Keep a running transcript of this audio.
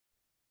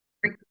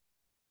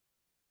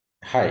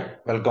Hi,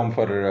 welcome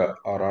for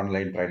our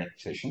online training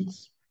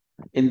sessions.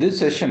 In this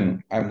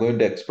session, I'm going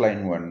to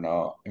explain one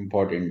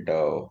important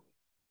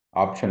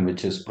option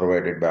which is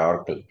provided by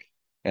Oracle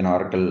in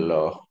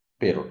Oracle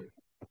Payroll.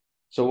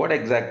 So, what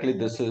exactly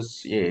this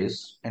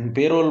is in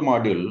Payroll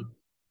module,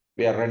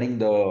 we are running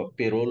the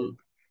payroll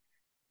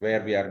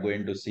where we are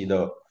going to see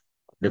the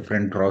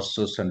different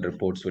processes and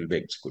reports will be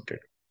executed.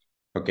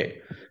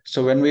 Okay,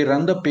 so when we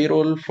run the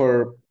payroll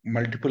for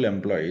multiple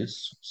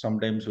employees,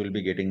 sometimes we'll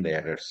be getting the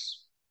errors.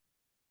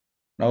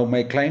 Now,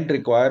 my client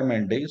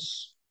requirement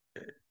is,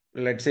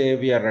 let's say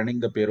we are running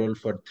the payroll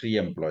for three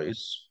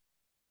employees.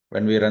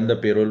 When we run the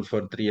payroll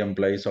for three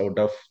employees out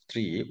of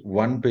three,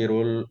 one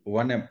payroll,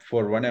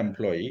 for one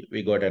employee,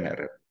 we got an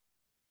error.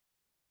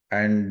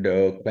 And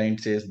client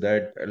says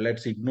that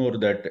let's ignore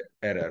that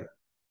error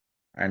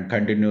and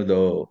continue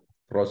the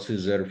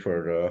procedure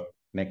for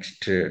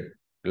next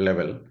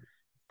level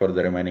for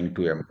the remaining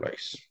two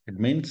employees. It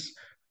means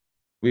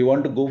we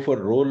want to go for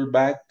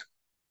rollback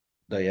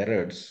the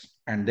errors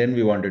and then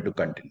we wanted to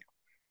continue.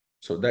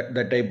 So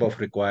that type of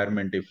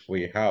requirement, if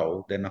we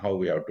have, then how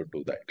we have to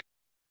do that?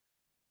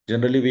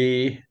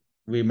 Generally,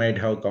 we might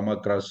have come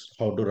across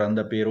how to run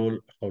the payroll,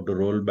 how to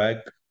roll back.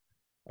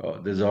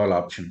 These are all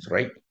options,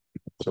 right?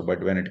 So,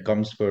 but when it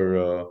comes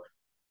for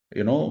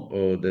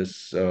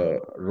this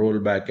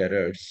rollback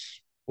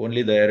errors,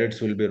 only the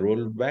errors will be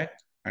rolled back,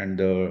 and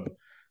the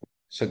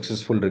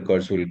successful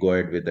records will go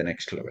ahead with the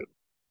next level.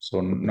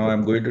 So now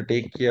I'm going to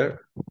take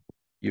here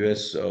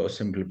US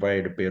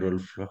simplified payroll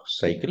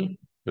cycle.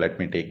 Let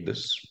me take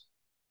this.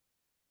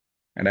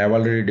 And I've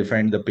already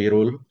defined the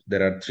payroll.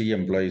 There are three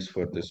employees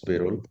for this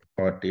payroll.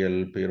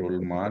 RTL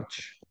payroll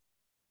March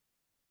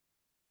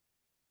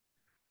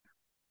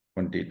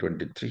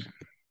 2023.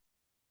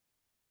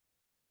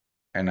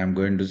 And I'm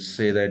going to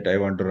say that I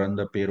want to run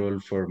the payroll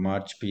for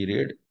March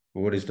period.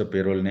 What is the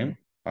payroll name?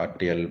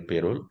 RTL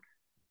payroll.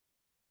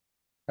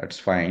 That's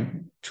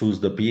fine.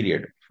 Choose the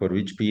period. For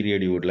which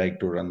period you would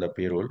like to run the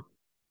payroll?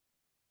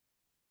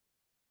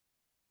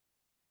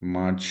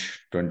 March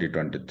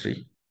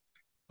 2023.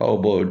 How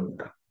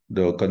about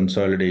the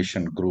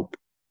consolidation group?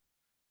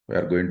 We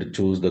are going to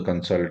choose the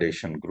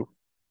consolidation group.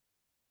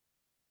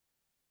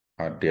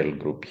 RTL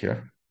group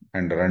here.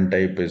 And run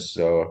type is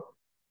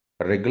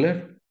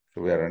regular.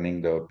 So we are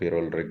running the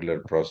payroll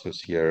regular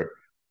process here.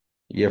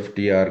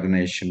 EFT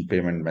organization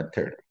payment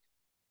method.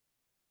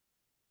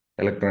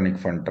 Electronic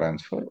fund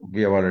transfer.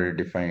 We have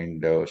already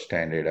defined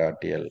standard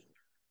RTL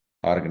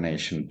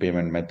organization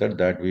payment method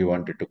that we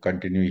wanted to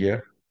continue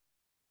here.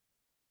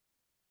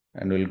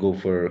 And we'll go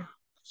for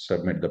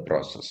submit the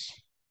process.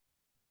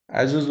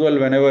 As usual,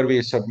 whenever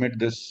we submit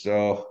this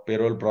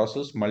payroll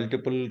process,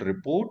 multiple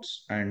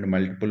reports and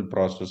multiple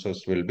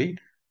processes will be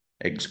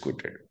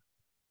executed.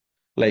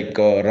 Like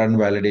run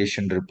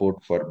validation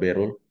report for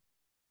payroll,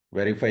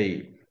 verify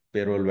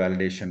payroll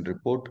validation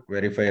report,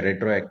 verify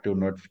retroactive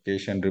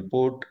notification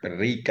report,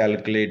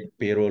 recalculate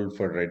payroll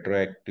for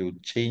retroactive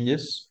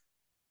changes,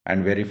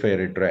 and verify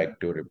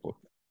retroactive report.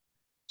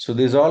 So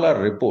these all are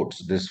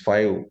reports. These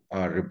five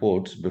are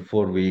reports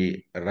before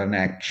we run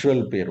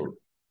actual payroll.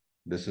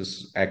 This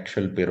is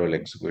actual payroll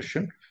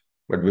execution.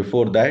 But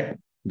before that,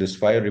 these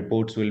five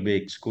reports will be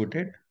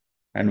executed,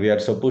 and we are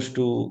supposed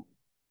to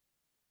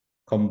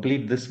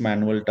complete this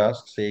manual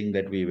task saying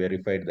that we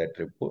verified that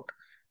report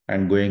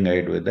and going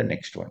ahead with the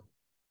next one.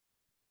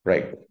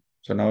 Right.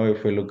 So now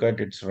if we look at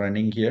it's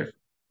running here,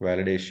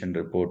 validation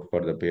report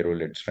for the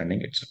payroll, it's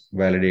running, it's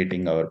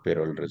validating our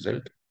payroll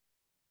result.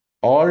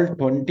 All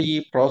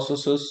 20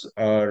 processes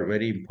are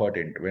very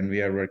important when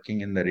we are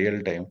working in the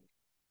real time.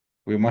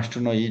 We must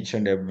know each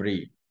and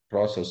every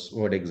process,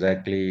 what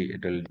exactly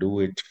it will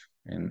do it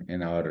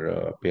in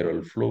our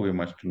payroll flow. We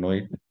must know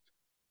it.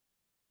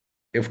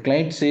 If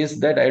client says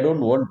that I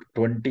don't want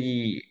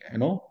 20,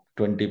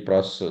 20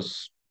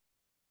 processes,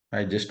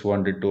 I just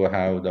wanted to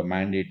have the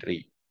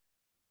mandatory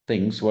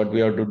things, what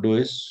we have to do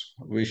is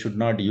we should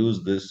not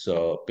use this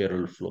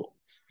payroll flow.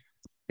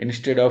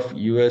 Instead of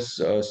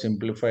US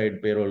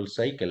simplified payroll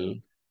cycle,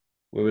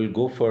 we will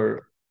go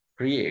for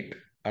create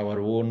our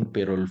own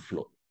payroll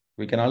flow.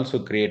 We can also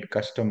create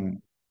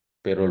custom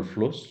payroll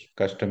flows.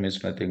 Custom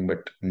is nothing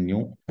but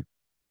new.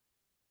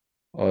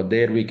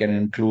 There we can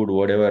include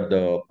whatever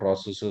the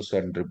processes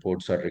and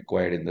reports are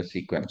required in the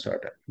sequence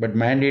order. But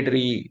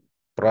mandatory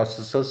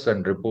processes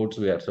and reports,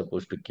 we are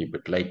supposed to keep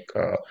it like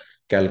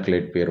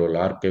calculate payroll,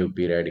 archive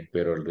periodic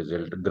payroll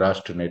result,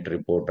 gross to net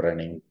report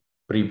running,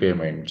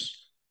 prepayments,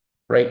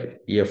 right?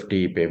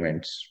 EFT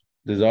payments.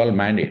 This is all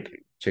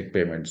mandatory. Check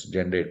payments,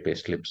 generate pay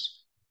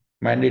slips.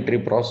 Mandatory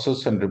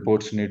process and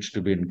reports needs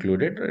to be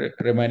included.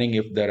 Remaining,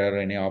 if there are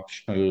any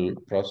optional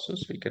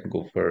process, we can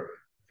go for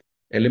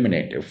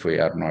eliminate if we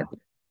are not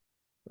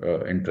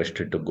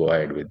interested to go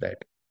ahead with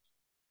that.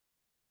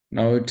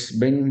 Now it's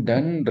been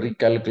done,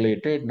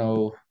 recalculated.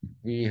 Now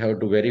we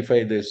have to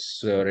verify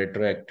this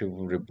retroactive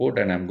report,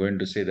 and I'm going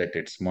to say that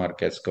it's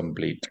marked as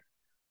complete.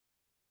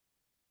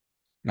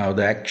 Now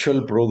the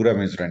actual program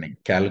is running,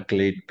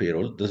 calculate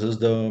payroll. This is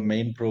the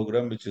main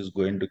program which is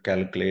going to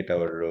calculate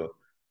our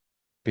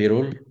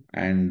payroll,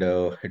 and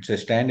it's a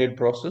standard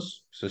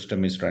process.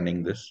 System is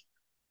running this.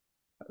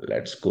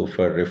 Let's go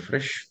for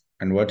refresh.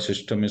 And what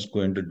system is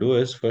going to do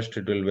is first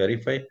it will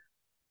verify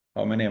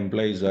how many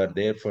employees are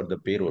there for the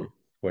payroll,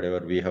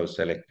 whatever we have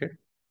selected,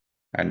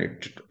 and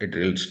it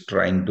is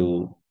trying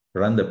to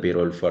run the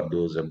payroll for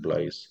those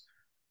employees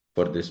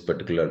for this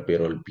particular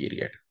payroll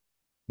period.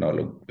 Now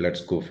look,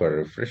 let's go for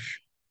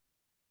refresh.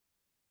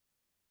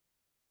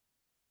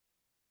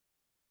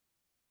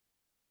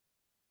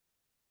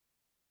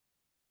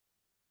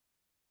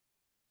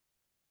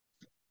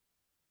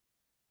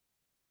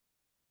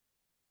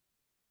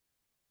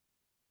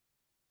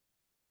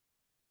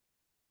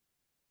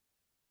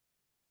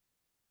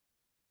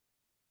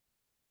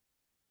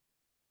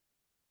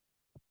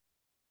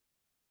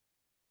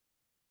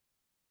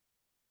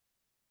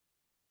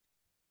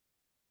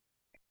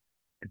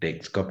 It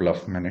takes couple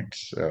of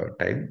minutes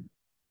time.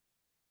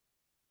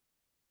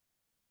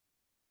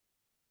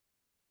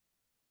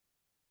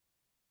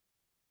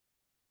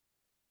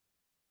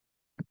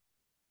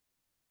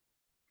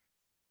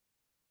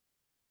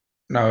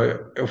 Now,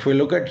 if we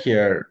look at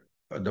here,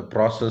 the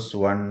process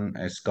one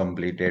is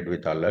completed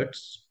with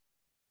alerts.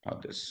 Now,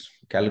 this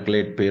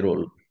calculate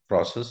payroll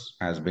process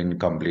has been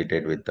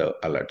completed with the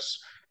alerts.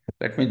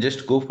 Let me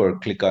just go for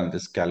click on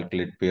this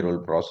calculate payroll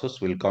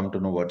process. We'll come to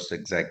know what's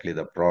exactly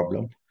the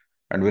problem,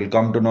 and we'll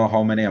come to know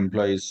how many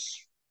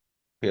employees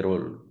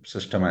payroll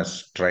system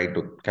has tried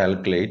to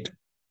calculate,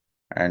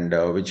 and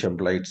which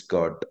employees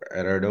got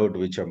errored out,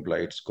 which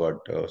employees got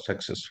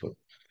successful.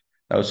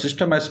 Now,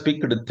 system has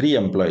picked three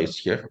employees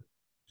here.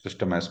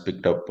 System has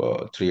picked up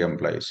three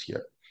employees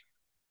here.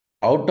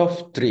 Out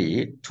of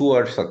three, two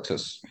are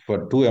success.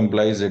 For two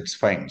employees, it's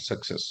fine,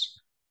 success.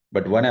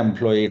 But one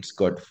employee, it's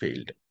got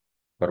failed.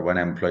 For one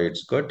employee,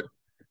 it's got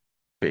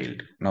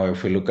failed. Now,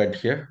 if we look at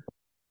here,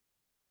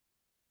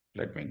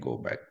 let me go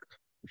back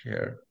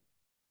here.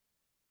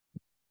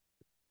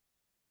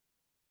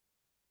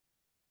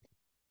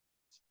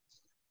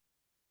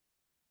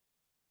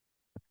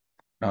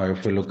 Now,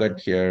 if we look at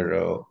here,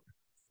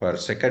 for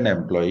second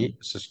employee,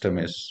 system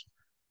is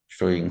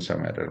showing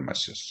some error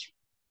message.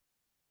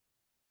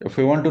 If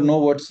we want to know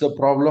what's the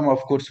problem, of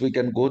course, we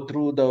can go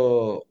through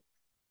the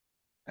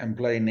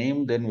employee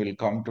name, then we'll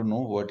come to know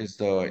what is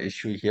the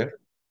issue here.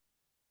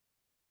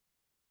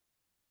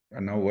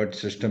 And now what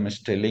system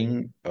is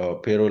telling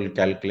payroll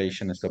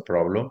calculation is the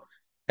problem.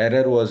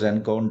 Error was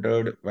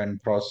encountered when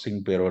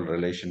processing payroll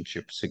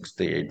relationship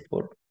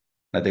 6384.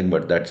 Nothing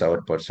but that's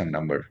our person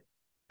number,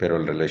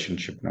 payroll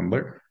relationship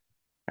number.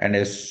 And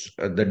as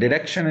the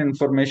deduction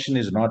information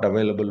is not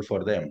available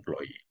for the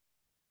employee.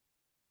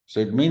 So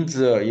it means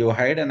you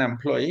hired an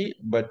employee,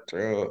 but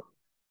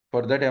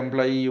for that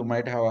employee, you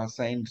might have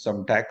assigned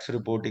some tax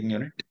reporting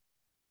unit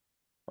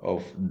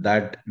of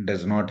that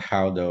does not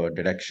have the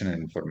deduction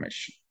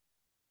information.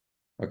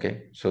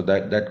 Okay, so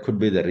that could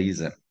be the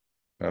reason.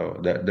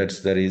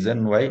 That's the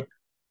reason why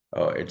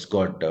it's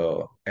got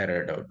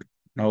errored out.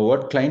 Now,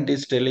 what client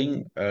is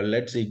telling,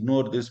 let's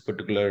ignore this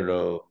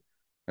particular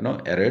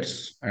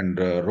errors and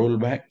roll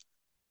back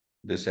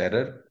this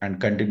error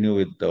and continue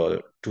with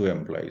the two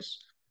employees.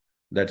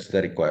 That's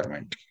the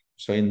requirement.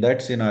 So in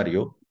that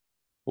scenario,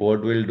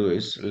 what we'll do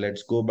is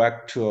let's go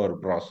back to our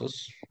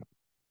process.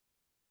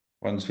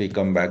 Once we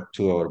come back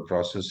to our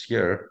process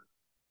here,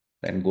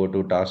 then go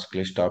to task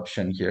list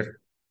option here,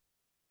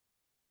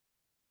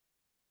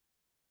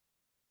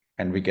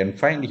 and we can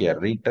find here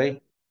retry.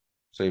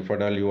 So if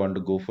at all you want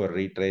to go for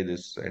retry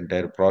this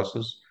entire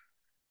process,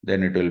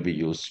 then it will be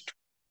used.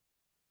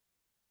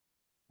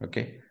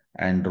 Okay.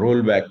 And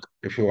rollback,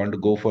 if you want to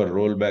go for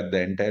rollback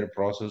the entire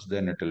process,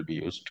 then it will be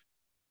used.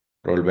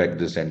 Roll back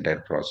this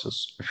entire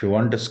process. If you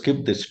want to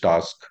skip this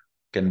task,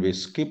 can be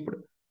skipped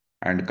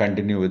and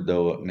continue with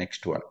the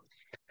next one.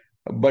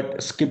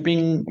 But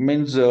skipping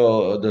means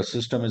the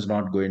system is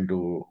not going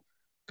to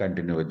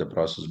continue with the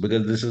process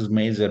because this is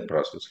major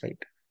process, right?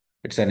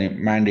 It's a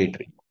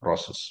mandatory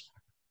process.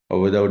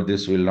 Without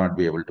this, we'll not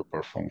be able to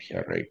perform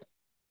here, right?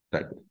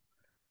 That.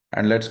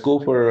 And let's go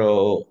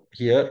for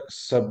here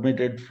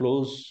submitted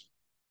flows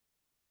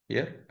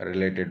here,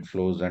 related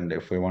flows. And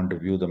if we want to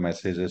view the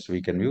messages,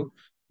 we can view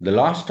the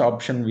last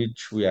option,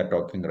 which we are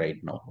talking right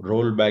now,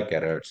 rollback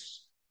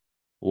errors.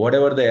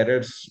 Whatever the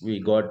errors we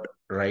got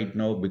right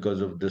now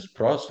because of this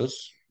process,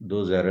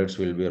 those errors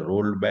will be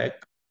rolled back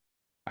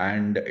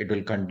and it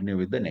will continue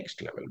with the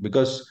next level.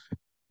 Because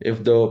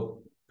if the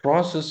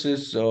process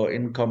is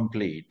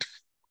incomplete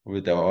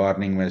with a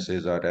warning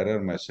message or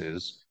error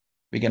message,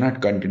 we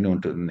cannot continue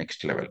to the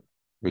next level.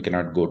 We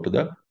cannot go to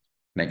the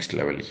next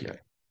level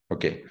here.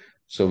 Okay.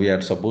 So we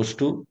are supposed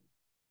to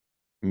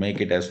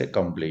make it as a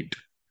complete.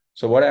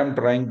 So what I'm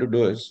trying to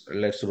do is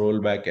let's roll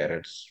back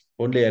errors.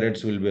 Only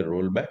errors will be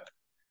rolled back.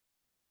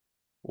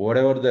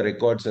 Whatever the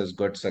records has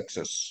got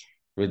success,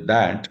 with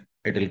that,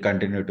 it will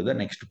continue to the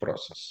next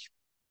process.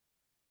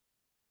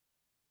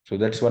 So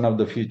that's one of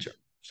the feature.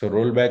 So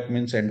rollback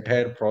means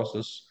entire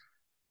process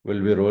will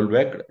be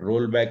rollback.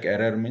 Rollback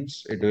error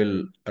means it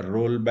will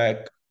roll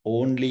back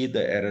only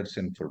the errors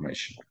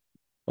information.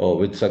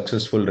 With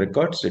successful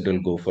records, it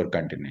will go for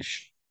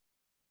continuation.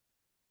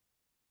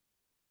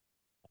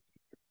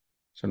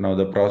 So now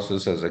the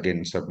process is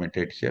again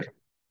submitted here.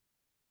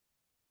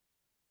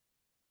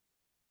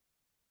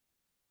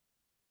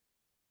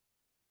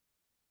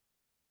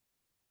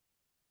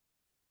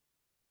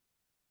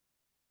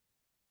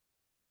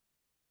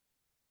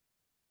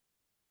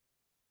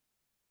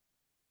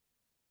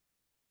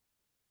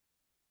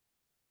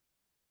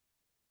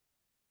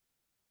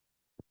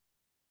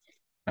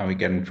 Now we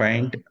can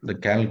find the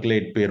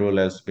calculate payroll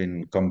has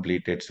been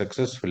completed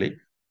successfully,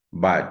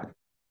 but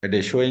it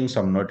is showing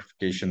some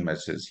notification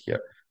message here.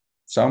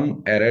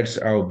 Some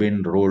errors have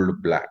been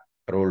rolled back.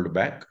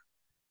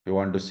 If you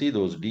want to see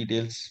those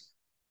details,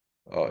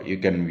 you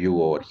can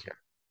view over here.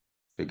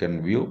 You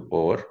can view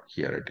over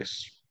here it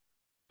is.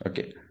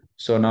 Okay.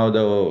 So now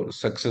the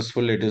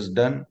successful it is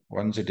done.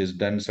 Once it is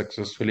done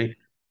successfully,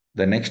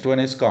 the next one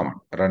is common.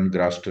 Run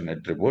gross to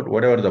net report.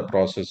 Whatever the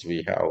process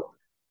we have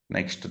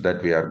next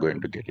that we are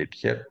going to get it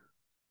here.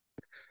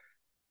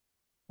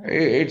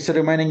 It's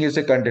remaining is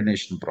a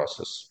continuation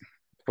process.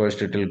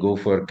 First, it will go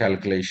for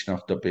calculation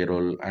of the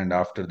payroll, and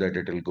after that,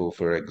 it will go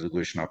for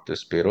execution of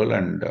this payroll,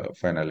 and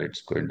finally,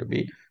 it's going to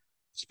be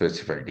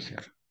specified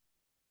here.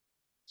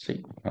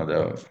 See, now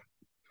the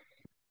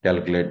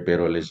calculate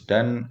payroll is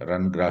done,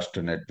 run gross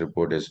to net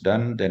report is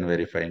done, then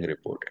verifying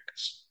report it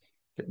is.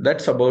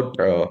 That's about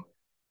a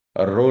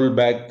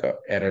rollback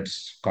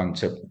errors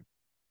concept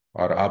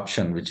or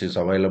option which is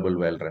available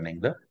while running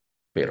the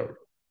payroll.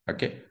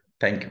 Okay,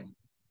 thank you.